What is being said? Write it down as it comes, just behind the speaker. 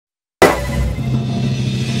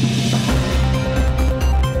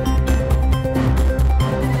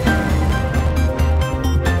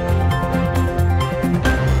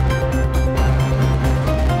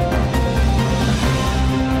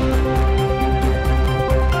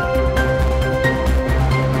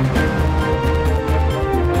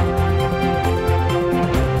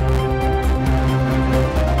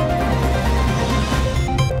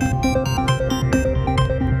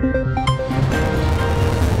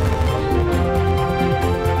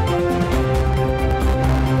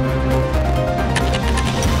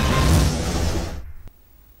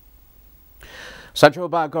Central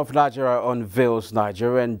Bank of Nigeria unveils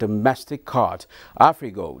Nigerian domestic card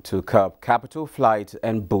Afrigo to curb capital flight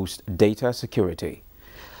and boost data security.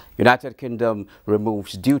 United Kingdom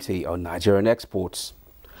removes duty on Nigerian exports.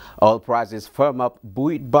 Oil prices firm up,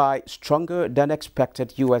 buoyed by stronger than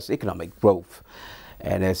expected U.S. economic growth.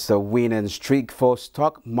 And it's a winning streak for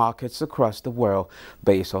stock markets across the world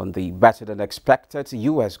based on the better than expected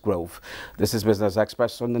U.S. growth. This is Business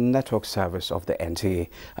Express on the network service of the NTA,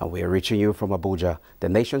 and we are reaching you from Abuja, the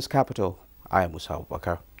nation's capital. I am Musa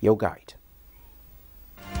Abubakar, your guide.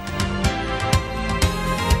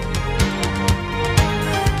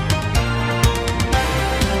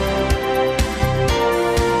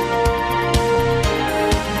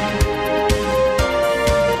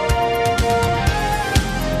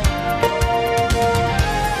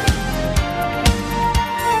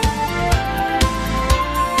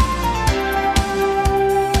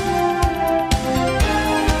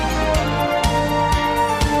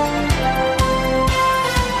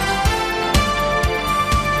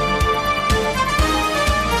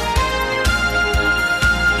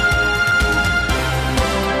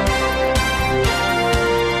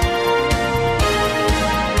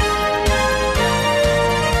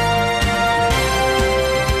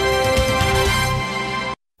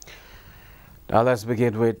 Now let's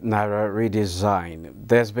begin with Naira redesign.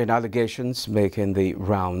 There's been allegations making the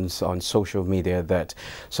rounds on social media that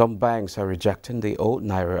some banks are rejecting the old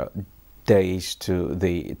Naira days to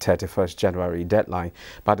the 31st January deadline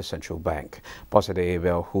by the central bank. Bosede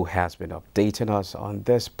Abel, who has been updating us on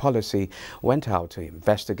this policy, went out to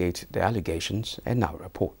investigate the allegations and now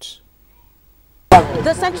reports.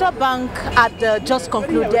 The Central Bank at the just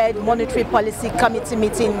concluded Monetary Policy Committee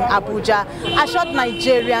meeting in Abuja assured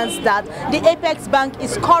Nigerians that the Apex Bank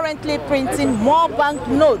is currently printing more bank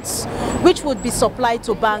notes, which would be supplied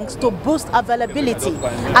to banks to boost availability,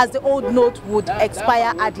 as the old note would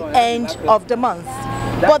expire at the end of the month.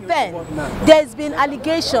 But then, there's been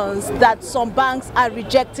allegations that some banks are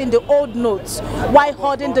rejecting the old notes while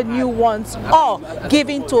holding the new ones or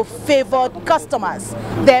giving to favored customers,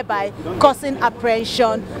 thereby causing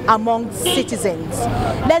apprehension among citizens.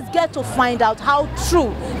 Let's get to find out how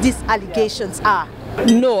true these allegations are.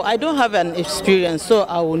 No, I don't have an experience, so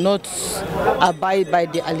I will not abide by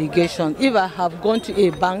the allegation. If I have gone to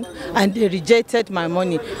a bank and they rejected my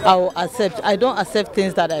money, I will accept. I don't accept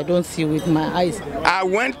things that I don't see with my eyes. I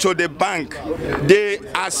went to the bank, they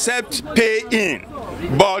accept pay-in,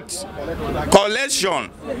 but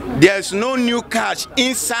collection, there's no new cash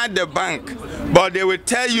inside the bank, but they will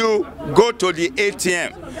tell you, go to the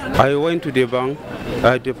ATM. I went to the bank,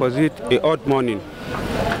 I deposit the odd money,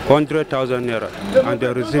 100,000 naira, and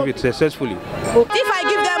they receive it successfully. If I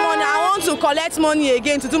give them money, I want to collect money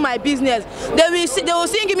again to do my business. They will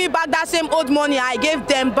still give me back that same old money I gave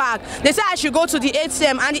them back. They say I should go to the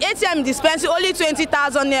ATM, and the ATM dispensing only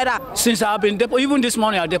 20,000 naira. Since I've been even this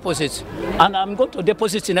morning I deposit, and I'm going to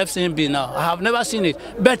deposit in FCMB now. I have never seen it.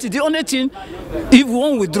 But the only thing, if we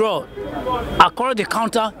won't withdraw, across the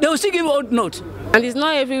counter, they will still give old note. And it's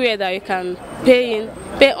not everywhere that you can pay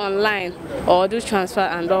online or do transfer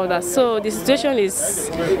and all that. So the situation is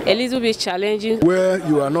a little bit challenging. Where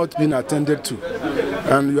you are not being attended to,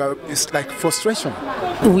 and it's like frustration.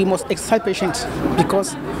 We must excite patients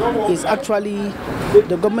because it's actually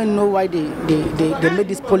the government know why they made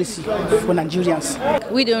this policy for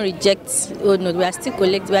Nigerians. We don't reject old note. We are still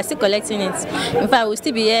collecting it. In fact, we'll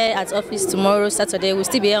still be here at office tomorrow, Saturday. We'll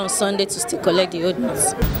still be here on Sunday to still collect the old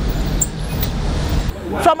notes.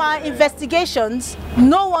 From our investigations,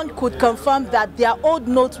 no one could confirm that their old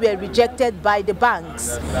notes were rejected by the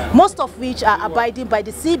banks, most of which are abiding by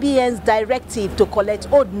the CBN's directive to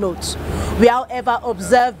collect old notes. We however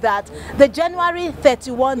observed that the January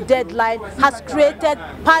 31 deadline has created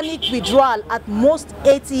panic withdrawal at most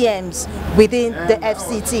ATMs within the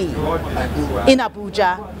FCT. In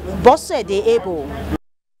Abuja, Bosede Abel.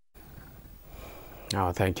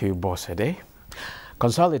 Oh, thank you, Bosede.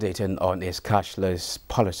 Consolidating on its cashless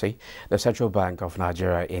policy, the Central Bank of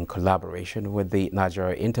Nigeria, in collaboration with the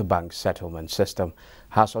Nigeria Interbank Settlement System,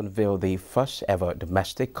 has unveiled the first ever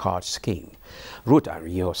domestic card scheme. Ruth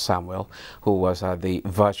Ario Samuel, who was at the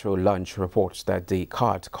virtual launch, reports that the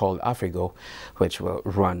card called Afrigo, which will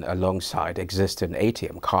run alongside existing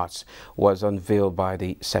ATM cards, was unveiled by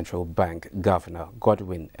the Central Bank Governor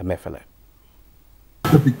Godwin Emefiele.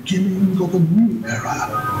 The beginning of a new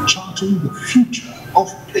era, charting the future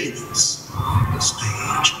of payments. The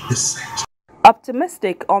stage is set.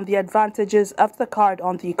 Optimistic on the advantages of the card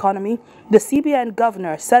on the economy, the CBN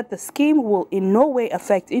governor said the scheme will in no way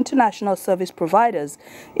affect international service providers.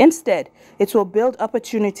 Instead, it will build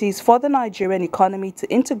opportunities for the Nigerian economy to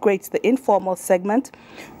integrate the informal segment,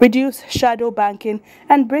 reduce shadow banking,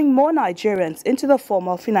 and bring more Nigerians into the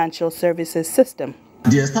formal financial services system.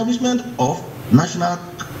 The establishment of national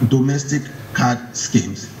domestic card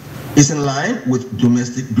schemes is in line with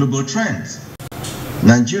domestic global trends.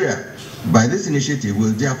 Nigeria, by this initiative,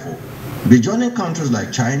 will therefore be joining countries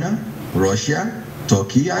like China, Russia,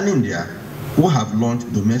 Turkey, and India, who have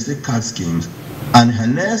launched domestic card schemes and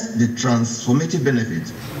harness the transformative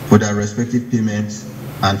benefits for their respective payments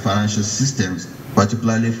and financial systems,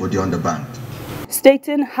 particularly for the underbanked.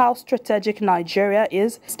 Stating how strategic Nigeria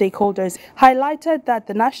is, stakeholders highlighted that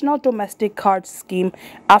the National Domestic Card Scheme,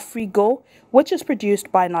 AfriGo, which is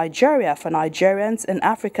produced by Nigeria for Nigerians and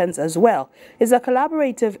Africans as well, is a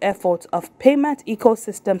collaborative effort of payment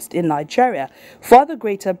ecosystems in Nigeria for the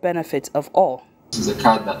greater benefit of all. This is a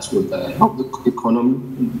card that will help the economy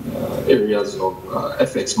in areas of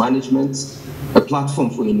FX management, a platform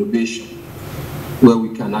for innovation where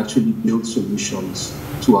we can actually build solutions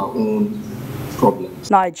to our own problems.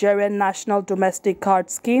 Nigerian National Domestic Card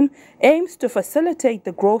Scheme aims to facilitate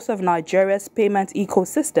the growth of Nigeria's payment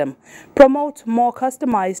ecosystem, promote more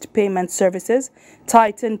customized payment services,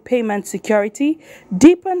 tighten payment security,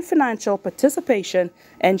 deepen financial participation,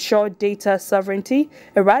 ensure data sovereignty,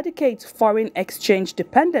 eradicate foreign exchange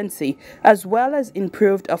dependency, as well as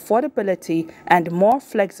improved affordability and more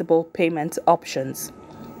flexible payment options.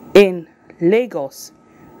 In Lagos,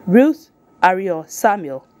 Ruth Ario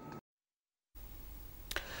Samuel.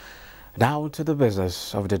 Now to the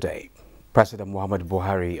business of the day. President Muhammadu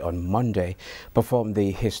Buhari on Monday performed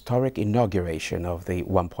the historic inauguration of the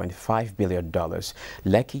 $1.5 billion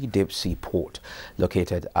Lekki Deep Sea Port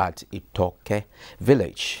located at Itoke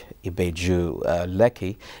Village, Ibeju,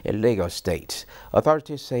 Lekki in Lagos State.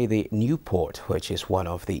 Authorities say the new port, which is one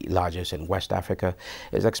of the largest in West Africa,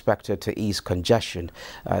 is expected to ease congestion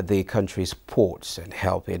at the country's ports and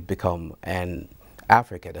help it become an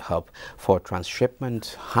African hub for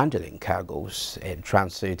transshipment, handling cargoes in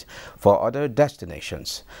transit for other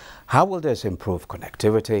destinations. How will this improve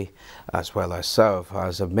connectivity as well as serve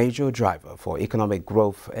as a major driver for economic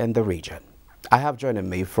growth in the region? I have joining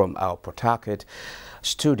me from our Port Harcourt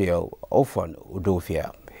studio, Ofon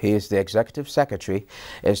Udofia. He is the Executive Secretary,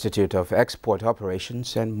 Institute of Export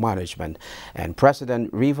Operations and Management, and President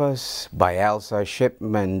Rivers Bayelsa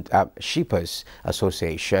Shippers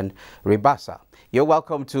Association, Ribasa. You're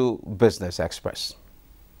welcome to Business Express.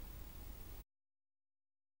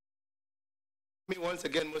 Me once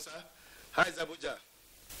again, Musa. Hi, Abuja.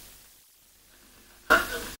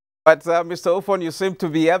 But Mr. Ofon, you seem to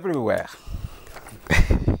be everywhere.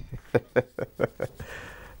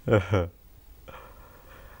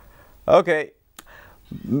 Okay.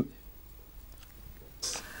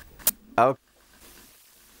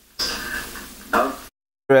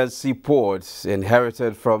 Seaports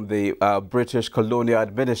inherited from the British colonial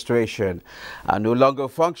administration are no longer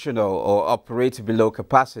functional or operate below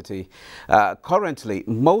capacity. Currently,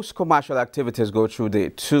 most commercial activities go through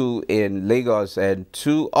the two in Lagos and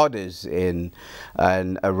two others in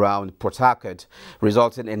and around Port Harcourt,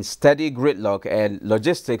 resulting in steady gridlock and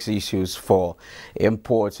logistics issues for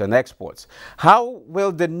imports and exports. How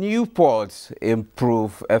will the new ports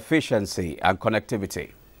improve efficiency and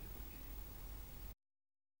connectivity?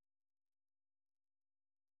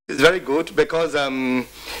 It's very good because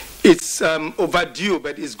it's overdue,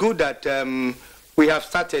 but it's good that we have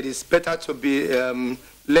started. It's better to be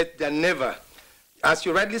late than never. As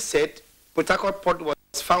you rightly said, Port Harcourt Port was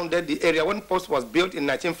founded, the area one post was built in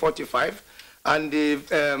 1945, and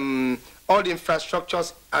all the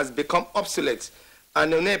infrastructures has become obsolete.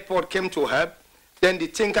 And the port came to help. Then the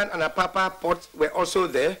Tinkan and Apapa ports were also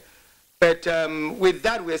there. But with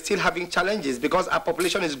that, we're still having challenges because our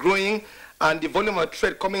population is growing and the volume of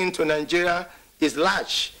trade coming into Nigeria is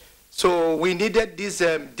large. So we needed this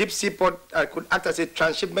deep sea port that could act as a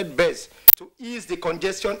transshipment base to ease the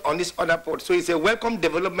congestion on this other port. So it's a welcome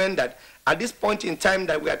development that at this point in time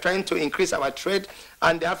that we are trying to increase our trade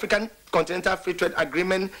and the African Continental Free Trade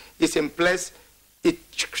Agreement is in place.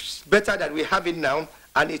 It's better that we have it now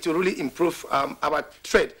and it will really improve our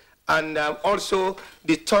trade and also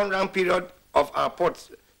the turnaround period of our ports.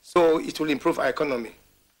 So it will improve our economy.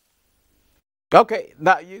 Okay,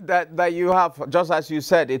 that you have, just as you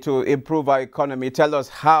said, it will improve our economy. Tell us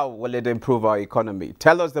how will it improve our economy?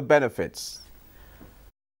 Tell us the benefits.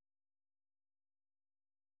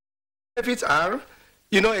 Benefits are,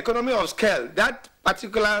 economy of scale. That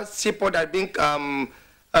particular seaport that being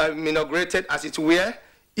inaugurated, as it were,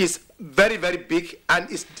 is very, very big, and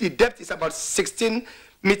the depth is about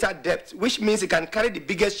 16-meter depth, which means it can carry the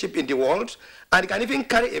biggest ship in the world, and it can even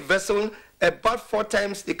carry a vessel about 4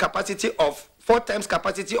 times capacity of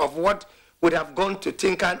what would have gone to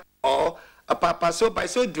Tinkan or Apapa. So by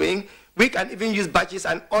so doing, we can even use barges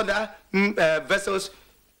and other vessels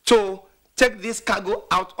to take this cargo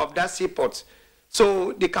out of that seaport.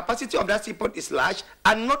 So the capacity of that seaport is large,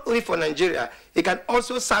 and not only for Nigeria, it can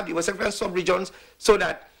also serve the West African sub-regions, so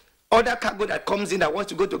that other cargo that comes in that wants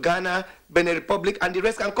to go to Ghana, Benin Republic, and the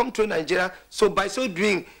rest can come to Nigeria. So by so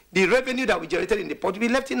doing, the revenue that we generated in the port will be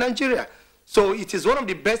left in Nigeria. So it is one of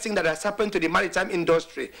the best things that has happened to the maritime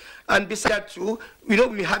industry. And besides that too,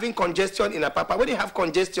 we're having congestion in Apapa. When you have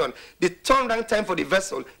congestion, the turnaround time for the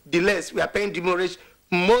vessel delays. We are paying demurrage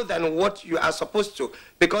more than what you are supposed to.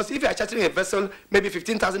 Because if you are chartering a vessel maybe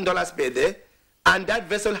 $15,000 per day, and that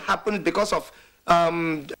vessel happens because of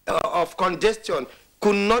congestion,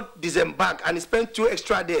 could not disembark, and spend 2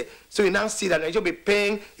 extra days, so you now see that Nigeria will be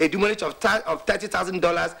paying a demurrage of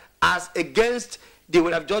 $30,000 as against they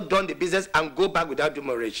would have just done the business and go back without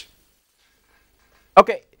demurrage.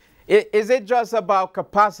 Okay, is it just about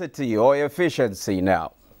capacity or efficiency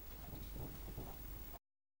now?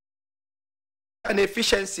 And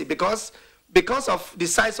efficiency, because of the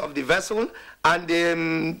size of the vessel, and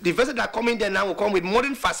the vessels that come in there now will come with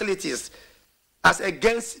modern facilities as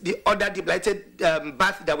against the other depleted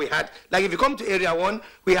berth that we had. Like if you come to Area 1,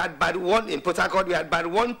 we had berth 1 in Port Harcourt, we had berth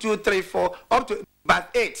 1, 2, 3, 4, up to berth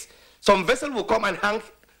 8. Some vessels will come and hang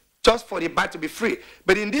just for the berth to be free.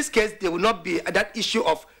 But in this case, there will not be that issue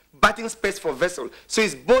of berthing space for vessels. So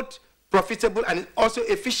it's both profitable and also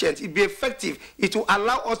efficient. It will be effective. It will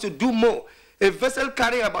allow us to do more. A vessel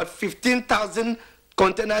carrying about 15,000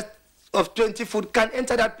 containers of 20 foot can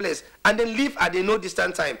enter that place and then leave at a no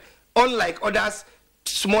distant time. Unlike others,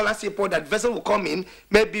 smaller seaport, that vessel will come in,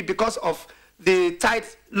 maybe because of the tide,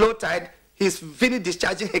 low tide, he's finished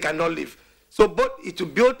discharging, he cannot leave. So both it will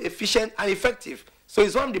build efficient and effective. So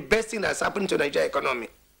it's one of the best things that's happened to the Nigerian economy.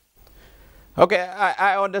 Okay,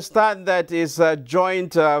 I understand that it's a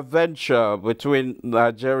joint venture between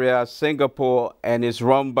Nigeria, Singapore, and it's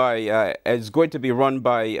going to be run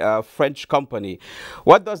by a French company.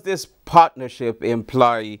 What does this partnership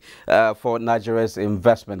imply for Nigeria's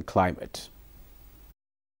investment climate?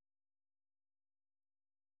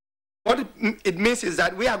 What it means is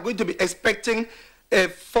that we are going to be expecting a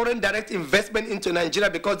foreign direct investment into Nigeria,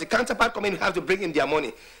 because the counterpart company have to bring in their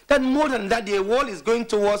money. Then more than that, the world is going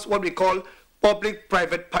towards what we call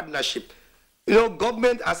public-private partnership.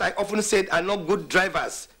 Government, as I often said, are not good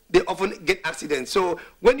drivers. They often get accidents. So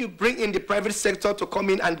when you bring in the private sector to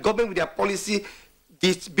come in and government with their policy,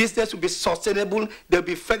 this business will be sustainable, they'll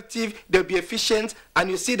be effective, they'll be efficient,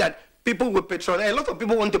 and you see that people will patronize. A lot of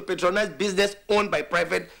people want to patronize business owned by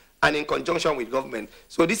private and in conjunction with government.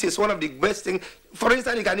 So this is one of the best things. For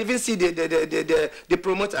instance, you can even see the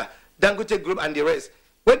promoter, Dangote Group and the rest.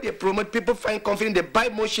 When they promote, people find confidence, they buy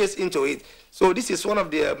more shares into it. So this is one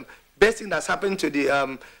of the best things that's happened to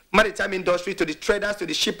the maritime industry, to the traders, to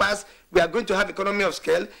the shippers. We are going to have economy of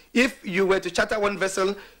scale. If you were to charter one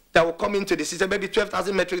vessel that will come into the system, maybe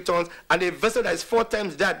 12,000 metric tons, and a vessel that is 4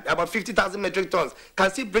 times that, about 50,000 metric tons,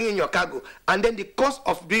 can still bring in your cargo. And then the cost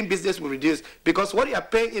of doing business will reduce, because what you are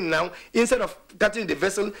paying in now, instead of chartering the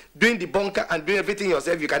vessel, doing the bunker and doing everything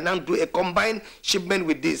yourself, you can now do a combined shipment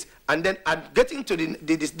with this. And then at getting to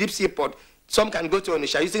this deep sea port, some can go to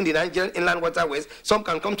Onitsha using the Nigerian inland waterways, some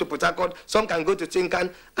can come to Port Harcourt, some can go to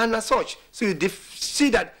Tinkan, and as such. So you see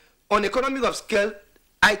that on economy of scale,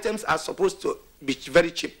 items are supposed to be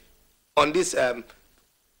very cheap on these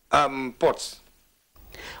ports.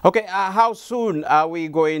 Okay, how soon are we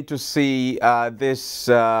going to see this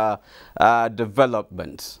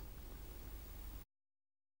development?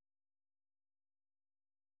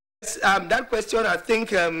 Yes, that question, I think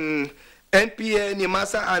NPA,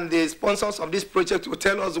 NIMASA, and the sponsors of this project will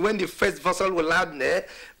tell us when the first vessel will land there.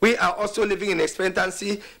 We are also living in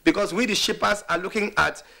expectancy, because we, the shippers, are looking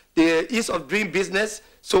at the ease of doing business.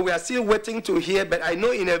 So we are still waiting to hear, but I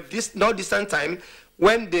know in this not distant time,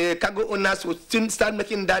 when the cargo owners will soon start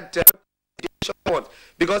making that port,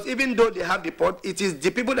 because even though they have the port, it is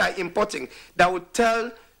the people that are importing that will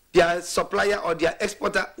tell their supplier or their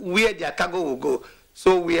exporter where their cargo will go.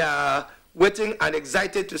 So we are waiting and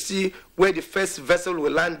excited to see where the first vessel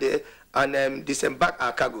will land there and disembark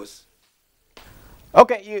our cargoes.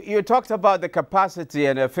 Okay, you talked about the capacity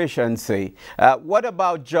and efficiency. What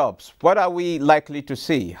about jobs? What are we likely to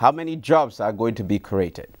see? How many jobs are going to be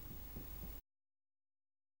created?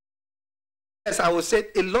 Yes, I would say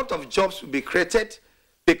a lot of jobs will be created,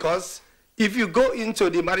 because If you go into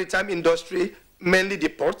the maritime industry, mainly the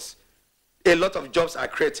ports, a lot of jobs are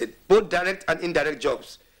created, both direct and indirect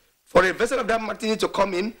jobs. For a vessel of that magnitude to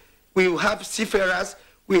come in, we will have seafarers,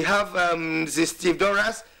 we have the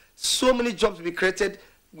stevedoras, so many jobs will be created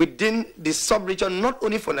within the sub-region, not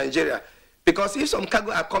only for Nigeria. Because if some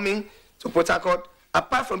cargo are coming to Port Harcourt,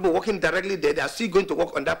 apart from people working directly there, they are still going to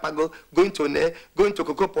work on that cargo, going to Ne, going to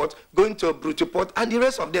Cocoa Port, going to Brutu Port, and the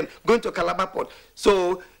rest of them going to Calabar Port.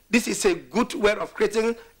 So this is a good way of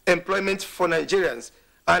creating employment for Nigerians.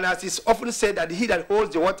 And as is often said, that he that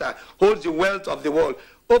holds the water holds the wealth of the world.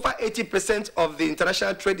 Over 80% of the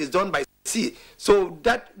international trade is done by sea. So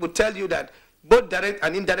that would tell you that both direct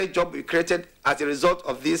and indirect jobs will be created as a result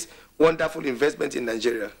of this wonderful investment in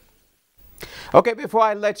Nigeria. Okay, before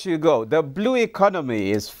I let you go, the blue economy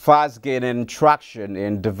is fast gaining traction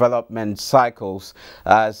in development cycles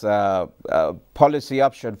as a policy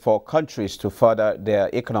option for countries to further their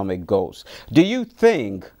economic goals. Do you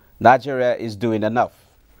think Nigeria is doing enough?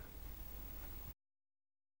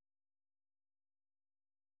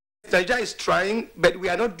 Nigeria is trying, but we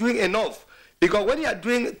are not doing enough. Because when you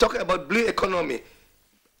are talking about blue economy,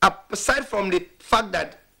 aside from the fact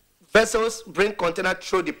that vessels bring container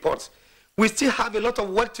through the ports, we still have a lot of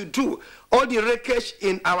work to do. All the wreckage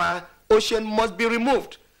in our ocean must be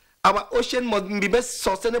removed. Our ocean must be made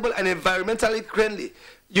sustainable and environmentally friendly.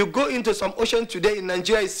 You go into some ocean today in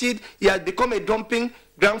Nigeria, you see it has become a dumping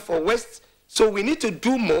ground for waste. So we need to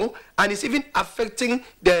do more, and it's even affecting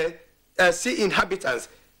the sea inhabitants.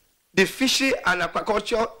 The fishery and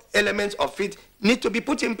aquaculture elements of it need to be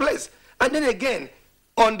put in place. And then again,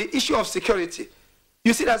 on the issue of security,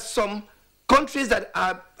 you see that some countries that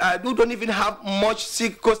who don't even have much sea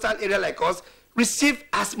coastal area like us receive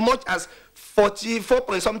as much as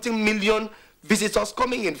 44-point-something million visitors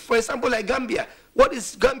coming in. For example, like Gambia. What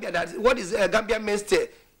is Gambia? What is Gambia mainstay?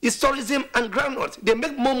 It's tourism and groundnut. They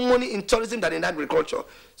make more money in tourism than in agriculture.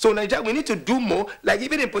 So Nigeria, we need to do more. Like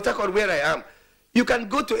even in Port Harcourt, where I am, you can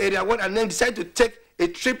go to Area 1 and then decide to take a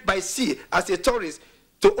trip by sea as a tourist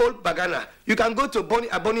to Old Bagana. You can go to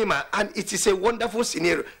Abonima, and it is a wonderful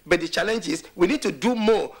scenario. But the challenge is we need to do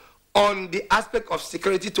more on the aspect of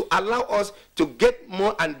security to allow us to get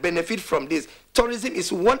more and benefit from this. Tourism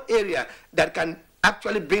is one area that can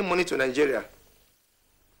actually bring money to Nigeria.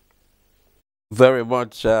 Very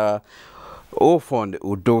much. Ofon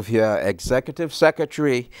Udovia, Executive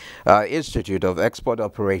Secretary, Institute of Export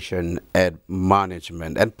Operation and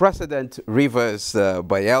Management, and President Rivers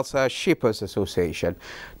Bayelsa Shippers Association.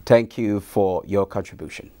 Thank you for your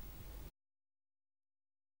contribution.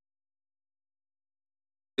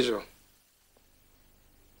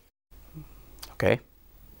 Okay.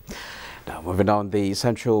 Now, moving on, the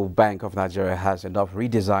Central Bank of Nigeria has enough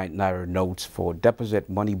redesigned Naira notes for deposit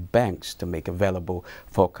money banks to make available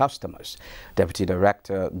for customers. Deputy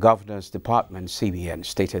Director, Governor's Department, CBN,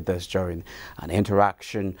 stated this during an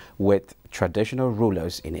interaction with traditional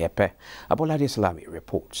rulers in Epe. Abolade Salami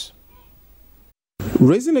reports.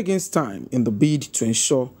 Racing against time in the bid to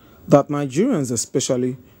ensure that Nigerians,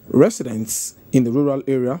 especially residents in the rural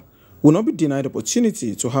area, will not be denied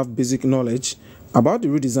opportunity to have basic knowledge about the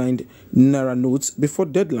redesigned Naira notes before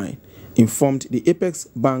deadline, informed the Apex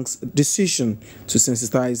Bank's decision to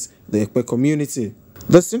sensitize the Epe community.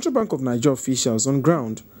 The Central Bank of Nigeria officials on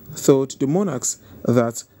ground told the monarchs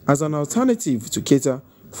that as an alternative to cater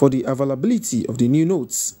for the availability of the new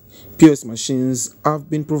notes, POS machines have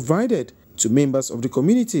been provided to members of the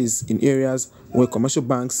communities in areas where commercial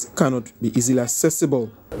banks cannot be easily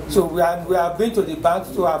accessible. So we have been to the bank,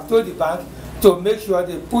 so I've told the bank to make sure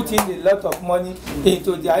they put in a lot of money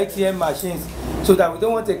into the ATM machines, so that we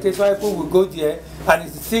don't want a case where people will go there and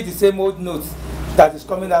see the same old notes that is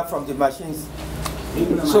coming out from the machines.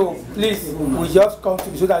 So please, we just come to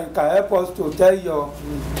you so that you can help us to tell your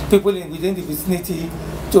people within the vicinity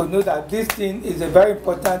to know that this thing is a very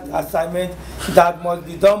important assignment that must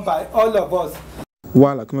be done by all of us.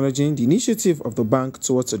 While acknowledging the initiative of the bank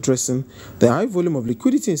towards addressing the high volume of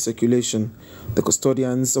liquidity in circulation, the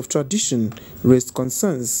custodians of tradition raised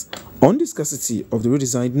concerns on the scarcity of the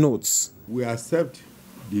redesigned notes. We accept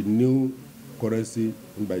the new currency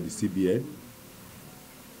by the CBN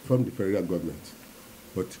from the federal government.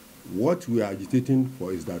 But what we are agitating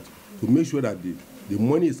for is that to make sure that the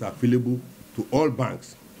money is available to all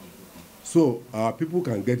banks, so our people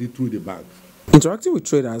can get it through the banks. Interacting with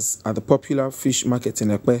traders at the popular fish market in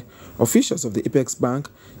Epe, officials of the Apex Bank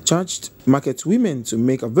charged market women to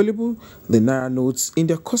make available the Naira notes in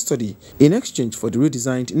their custody in exchange for the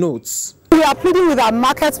redesigned notes. We are pleading with our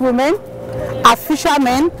market women, our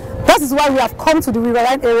fishermen. That is why we have come to the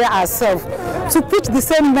riverine area ourselves, to preach the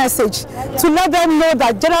same message, to let them know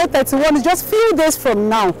that January 31 is just few days from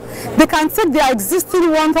now. They can take their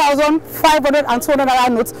existing 1,500 and 200 naira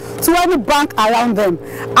notes to any bank around them,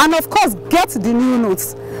 and of course get the new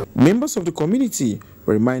notes. Members of the community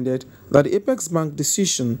were reminded that the Apex Bank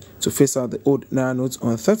decision to phase out the old naira notes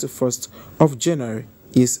on 31st of January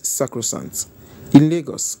is sacrosanct. In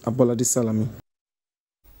Lagos, Abolade Salami.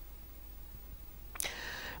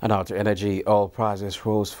 And now to energy, oil prices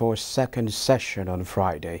rose for a second session on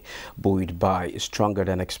Friday, buoyed by stronger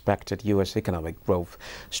than expected U.S. economic growth,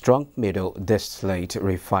 strong middle distillate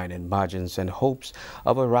refining margins, and hopes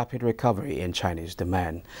of a rapid recovery in Chinese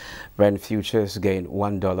demand. Brent futures gained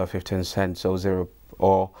 $1.15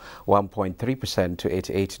 or 1.3% to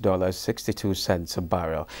 $88.62 a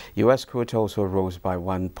barrel. U.S. crude also rose by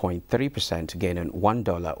 1.3%, gaining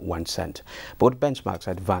 $1.01. Both benchmarks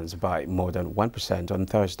advanced by more than 1% on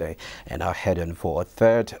Thursday and are heading for a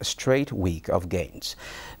third straight week of gains.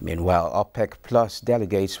 Meanwhile, OPEC Plus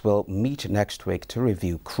delegates will meet next week to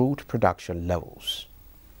review crude production levels.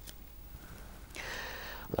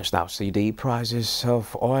 Let's now see the prices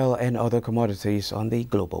of oil and other commodities on the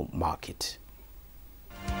global market.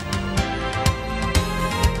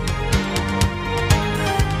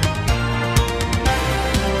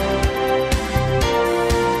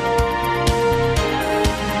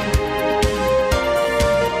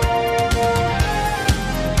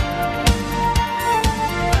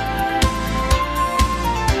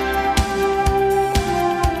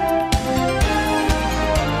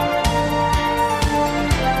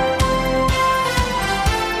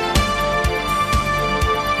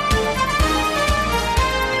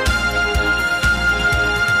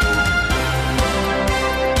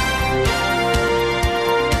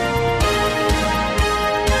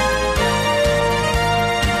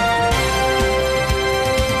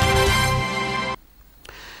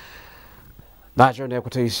 Nigerian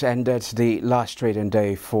equities ended the last trading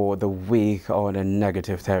day for the week on a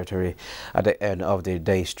negative territory. At the end of the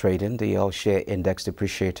day's trading, the all-share index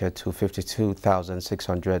depreciated to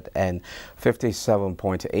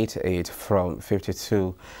 52,657.88 from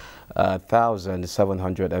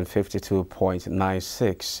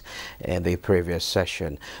 52,752.96 in the previous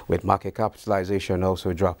session, with market capitalization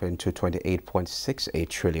also dropping to 28.68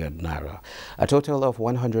 trillion naira. A total of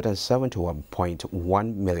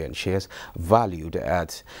 171.1 million shares valued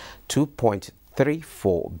at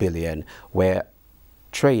 2.34 billion were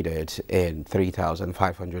traded in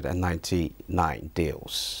 3,599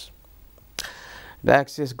 deals.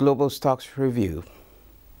 Next is Global Stocks Review.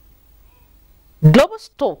 Global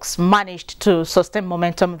stocks managed to sustain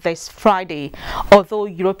momentum this Friday, although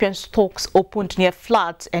European stocks opened near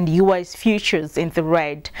flat and US futures in the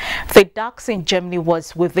red. The DAX in Germany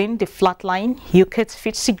was within the flat line. UK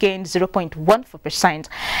FTSE gained 0.14%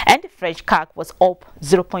 and the French CAC was up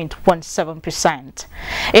 0.17%.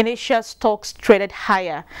 In Asia, stocks traded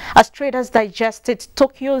higher as traders digested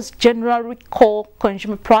Tokyo's January core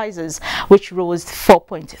consumer prices, which rose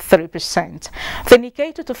 4.3%. The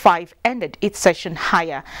Nikkei 225 ended its session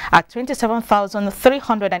higher at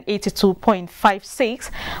 27,382.56.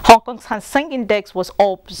 Hong Kong's Hang Seng Index was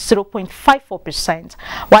up 0.54%,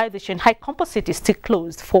 while the Shanghai Composite is still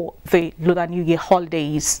closed for the Lunar New Year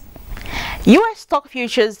holidays. U.S. stock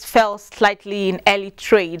futures fell slightly in early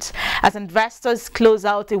trades as investors close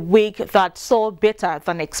out a week that saw better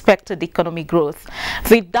than expected economic growth.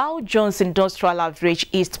 The Dow Jones Industrial Average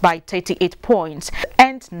eased by 38 points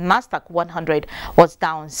and Nasdaq 100 was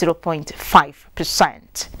down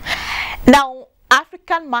 0.5%. Now,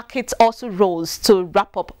 African markets also rose to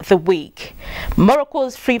wrap up the week.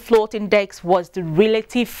 Morocco's free float index was the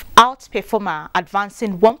relative outperformer,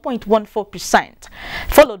 advancing 1.14%,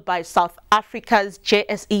 followed by South Africa's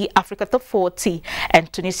JSE Africa Top 40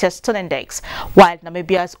 and Tunisia's Stone Index, while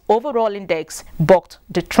Namibia's overall index bucked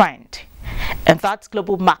the trend. And that's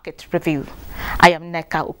Global Market Review. I am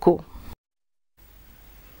Neka Uko.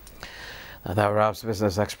 That wraps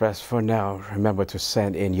Business Express for now. Remember to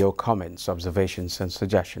send in your comments, observations and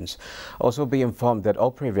suggestions. Also be informed that all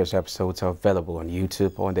previous episodes are available on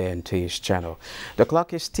YouTube on the NT's channel. The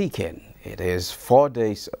clock is ticking. It is 4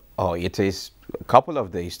 days, or it is a couple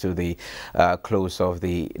of days to the close of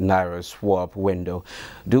the Naira swap window.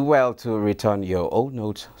 Do well to return your old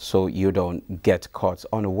notes so you don't get caught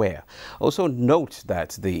unaware. Also note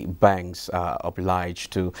that the banks are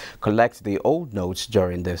obliged to collect the old notes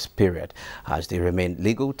during this period as they remain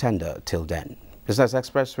legal tender till then. Business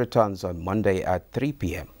Express returns on Monday at 3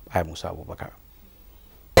 p.m. I'm Musa Abubakar.